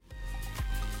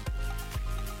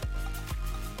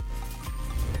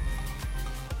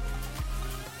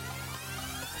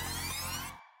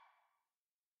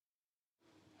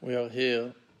We are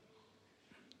here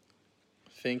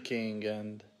thinking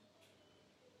and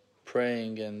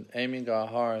praying and aiming our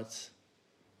hearts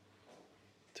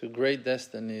to great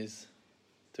destinies,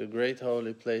 to great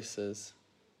holy places,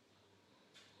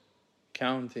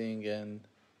 counting and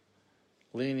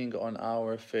leaning on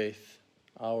our faith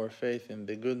in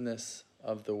the goodness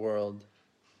of the world,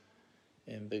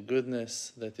 in the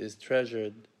goodness that is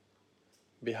treasured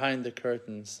behind the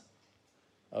curtains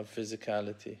of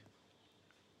physicality.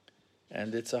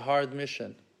 And it's a hard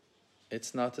mission.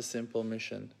 It's not a simple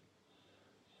mission.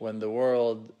 When the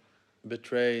world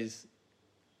betrays,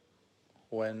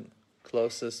 when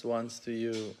closest ones to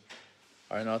you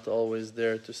are not always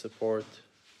there to support,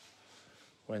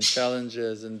 when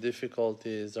challenges and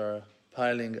difficulties are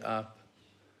piling up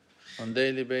on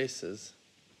daily basis,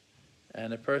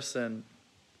 and a person,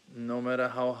 no matter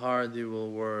how hard he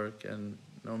will work and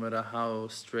no matter how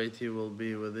straight he will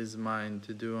be with his mind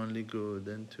to do only good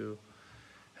and to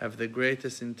have the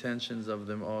greatest intentions of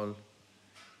them all,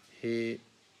 he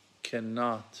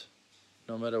cannot,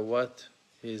 no matter what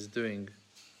he is doing,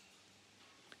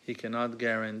 he cannot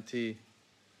guarantee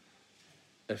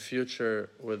a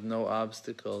future with no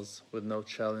obstacles, with no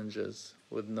challenges,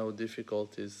 with no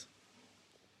difficulties,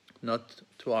 not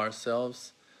to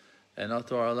ourselves and not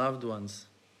to our loved ones.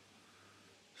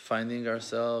 Finding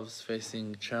ourselves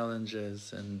facing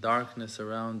challenges and darkness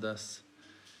around us,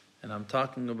 and I'm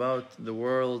talking about the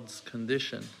world's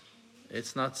condition.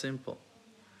 It's not simple.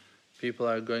 People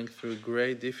are going through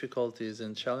great difficulties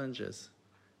and challenges,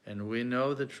 and we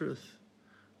know the truth.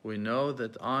 We know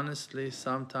that honestly,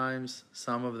 sometimes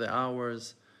some of the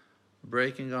hours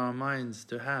breaking our minds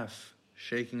to half,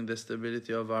 shaking the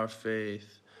stability of our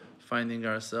faith, finding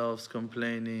ourselves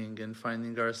complaining and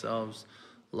finding ourselves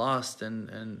lost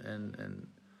and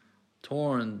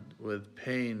torn with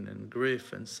pain and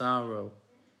grief and sorrow.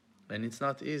 And it's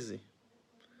not easy.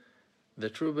 The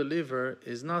true believer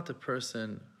is not a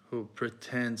person who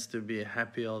pretends to be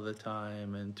happy all the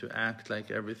time and to act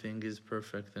like everything is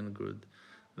perfect and good.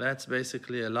 That's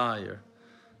basically a liar.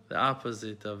 The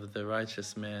opposite of the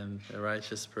righteous man, a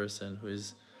righteous person who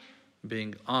is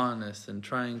being honest and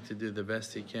trying to do the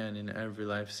best he can in every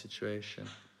life situation.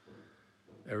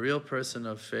 A real person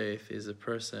of faith is a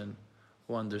person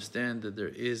who understands that there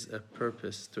is a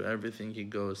purpose to everything he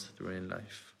goes through in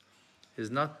life. He's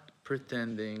not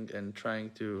pretending and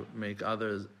trying to make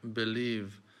others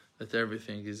believe that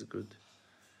everything is good.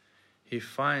 He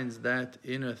finds that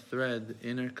inner thread,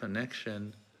 inner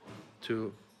connection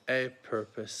to a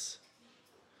purpose,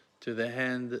 to the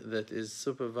hand that is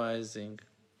supervising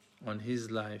on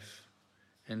his life,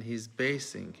 and he's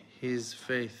basing his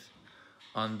faith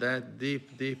on that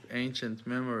deep, deep ancient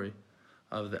memory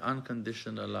of the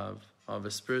unconditional love, of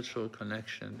a spiritual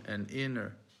connection, an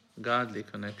inner godly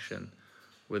connection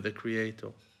with the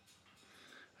Creator.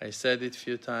 I said it a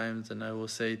few times and I will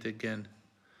say it again.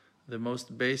 The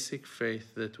most basic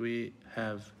faith that we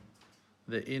have,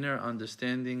 the inner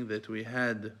understanding that we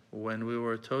had when we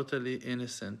were totally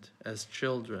innocent as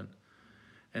children,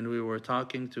 and we were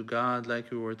talking to God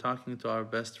like we were talking to our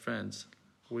best friends.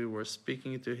 We were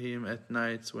speaking to Him at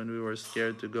nights when we were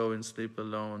scared to go and sleep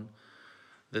alone,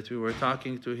 that we were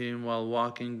talking to Him while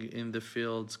walking in the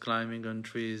fields, climbing on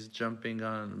trees, jumping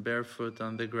on barefoot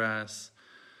on the grass,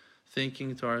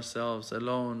 thinking to ourselves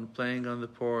alone, playing on the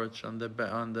porch,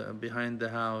 behind the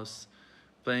house,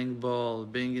 playing ball,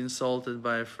 being insulted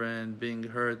by a friend, being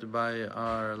hurt by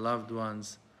our loved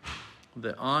ones.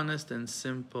 The honest and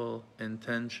simple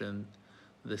intention,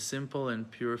 the simple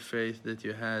and pure faith that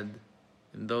you had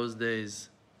in those days,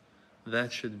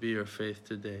 that should be your faith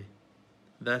today.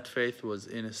 That faith was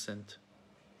innocent.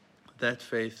 That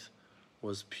faith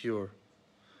was pure.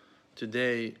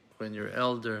 Today, when you're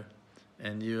elder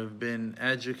and you have been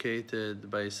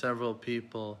educated by several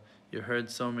people, you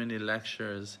heard so many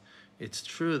lectures, it's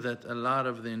true that a lot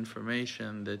of the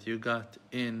information that you got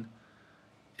in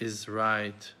is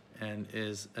right and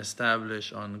is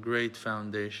established on great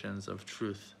foundations of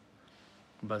truth.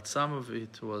 But some of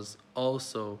it was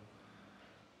also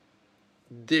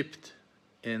dipped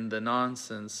in the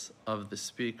nonsense of the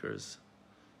speakers.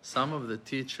 Some of the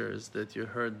teachers that you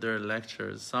heard their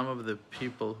lectures, some of the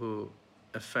people who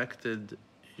affected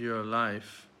your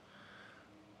life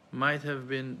might have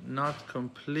been not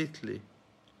completely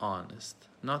honest,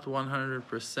 not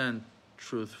 100%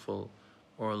 truthful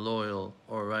or loyal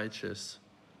or righteous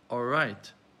or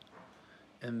right.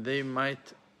 And they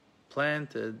might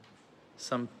planted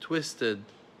some twisted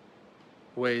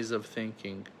ways of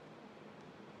thinking,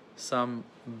 some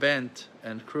bent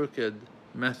and crooked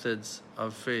methods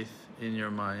of faith in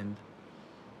your mind.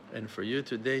 And for you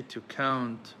today to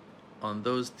count on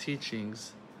those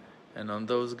teachings and on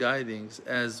those guidings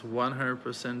as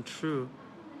 100% true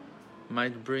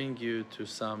might bring you to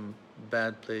some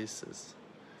bad places.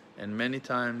 And many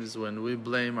times when we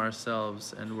blame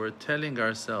ourselves and we're telling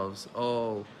ourselves,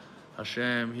 oh,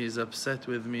 Hashem, He's upset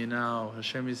with me now,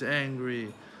 Hashem is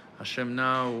angry, Hashem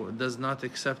now does not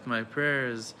accept my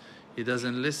prayers, He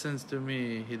doesn't listen to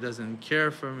me, He doesn't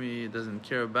care for me, He doesn't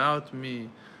care about me,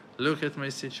 look at my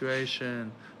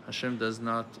situation, Hashem does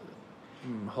not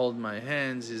hold my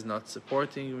hands, He's not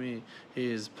supporting me,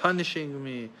 He is punishing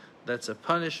me. That's a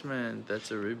punishment,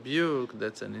 that's a rebuke,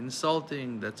 that's an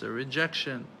insulting, that's a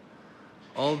rejection.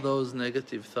 All those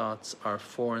negative thoughts are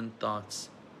foreign thoughts.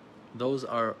 Those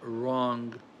are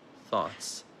wrong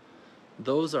thoughts.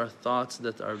 Those are thoughts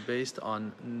that are based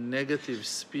on negative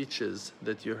speeches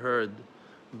that you heard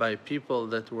by people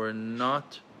that were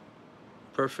not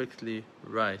perfectly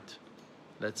right.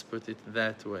 Let's put it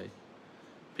that way.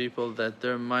 People that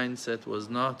their mindset was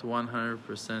not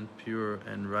 100% pure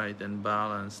and right and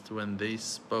balanced when they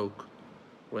spoke,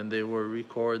 when they were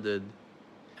recorded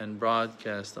and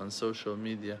broadcast on social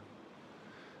media.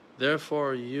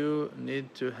 Therefore, you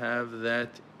need to have that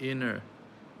inner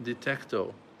detector,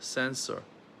 sensor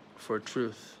for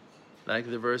truth. Like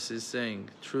the verse is saying,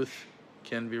 truth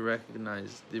can be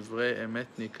recognized. Divrei emet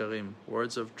nikarim,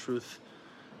 words of truth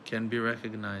can be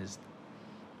recognized.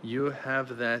 You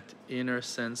have that inner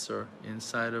sensor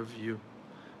inside of you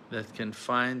that can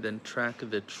find and track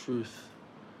the truth.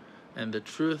 And the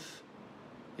truth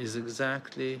is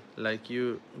exactly like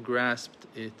you grasped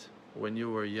it when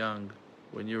you were young,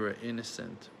 when you were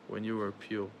innocent, when you were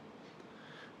pure.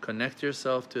 Connect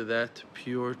yourself to that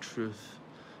pure truth,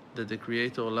 that the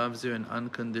Creator loves you in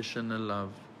unconditional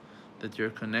love, that your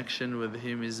connection with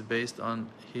Him is based on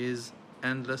His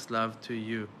endless love to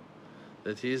you,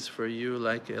 that He is for you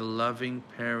like a loving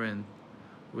parent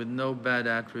with no bad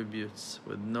attributes,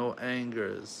 with no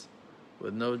angers,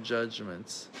 with no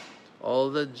judgments.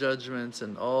 All the judgments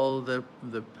and all the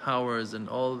powers and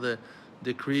all the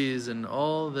decrees and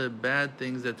all the bad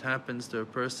things that happens to a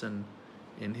person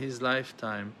in his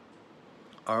lifetime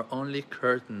are only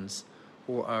curtains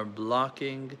who are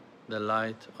blocking the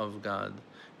light of God.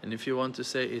 And if you want to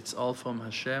say it's all from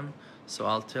Hashem, so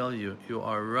I'll tell you, you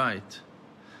are right.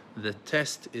 The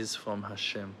test is from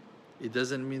Hashem. It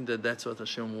doesn't mean that that's what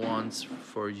Hashem wants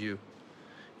for you.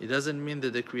 It doesn't mean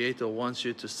that the Creator wants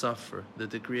you to suffer,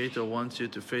 that the Creator wants you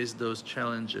to face those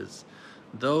challenges.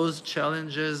 Those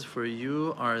challenges for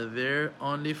you are there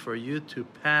only for you to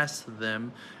pass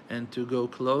them and to go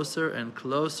closer and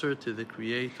closer to the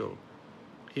Creator.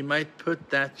 He might put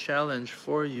that challenge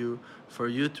for you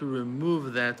to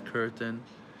remove that curtain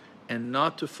and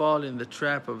not to fall in the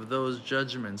trap of those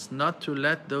judgments, not to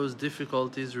let those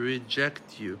difficulties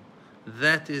reject you.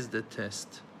 That is the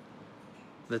test.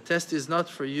 The test is not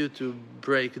for you to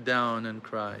break down and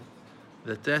cry.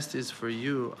 The test is for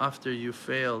you, after you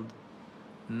failed,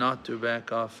 not to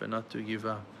back off and not to give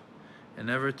up, and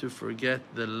never to forget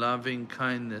the loving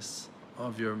kindness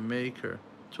of your Maker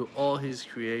to all His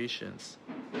creations,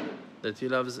 that He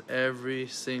loves every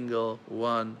single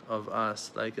one of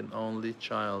us like an only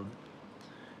child,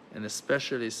 and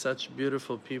especially such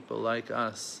beautiful people like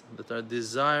us that are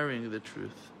desiring the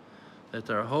truth, that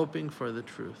are hoping for the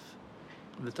truth,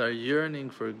 that are yearning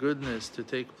for goodness to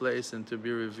take place and to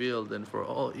be revealed, and for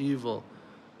all evil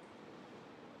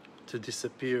to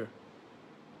disappear.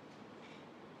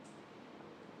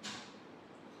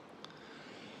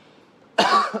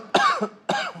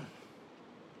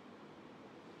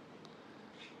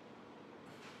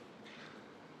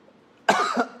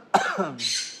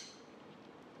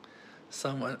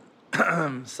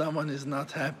 Someone is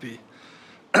not happy.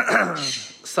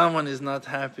 Someone is not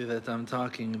happy that I'm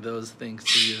talking those things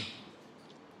to you.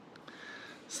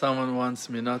 Someone wants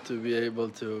me not to be able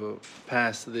to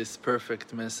pass this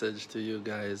perfect message to you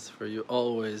guys, for you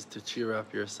always to cheer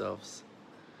up yourselves.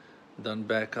 Don't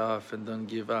back off and don't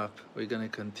give up. We're going to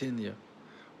continue.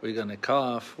 We're going to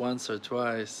cough once or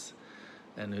twice,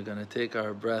 and we're going to take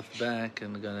our breath back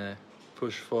and we're going to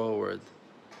push forward.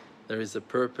 There is a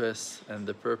purpose, and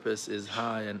the purpose is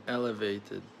high and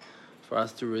elevated, for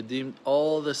us to redeem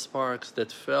all the sparks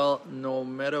that fell, no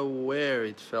matter where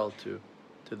it fell to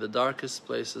the darkest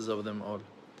places of them all.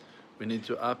 We need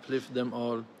to uplift them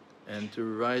all and to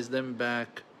rise them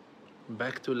back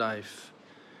to life,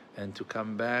 and to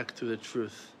come back to the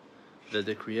truth that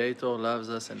the Creator loves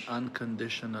us an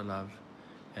unconditional love,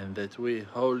 and that we,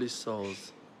 holy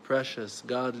souls, precious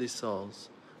godly souls,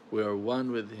 we are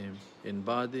one with Him in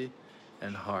body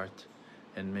and heart.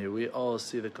 And may we all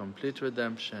see the complete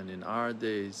redemption in our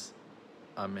days.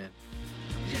 Amen.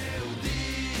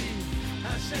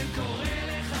 השם קורא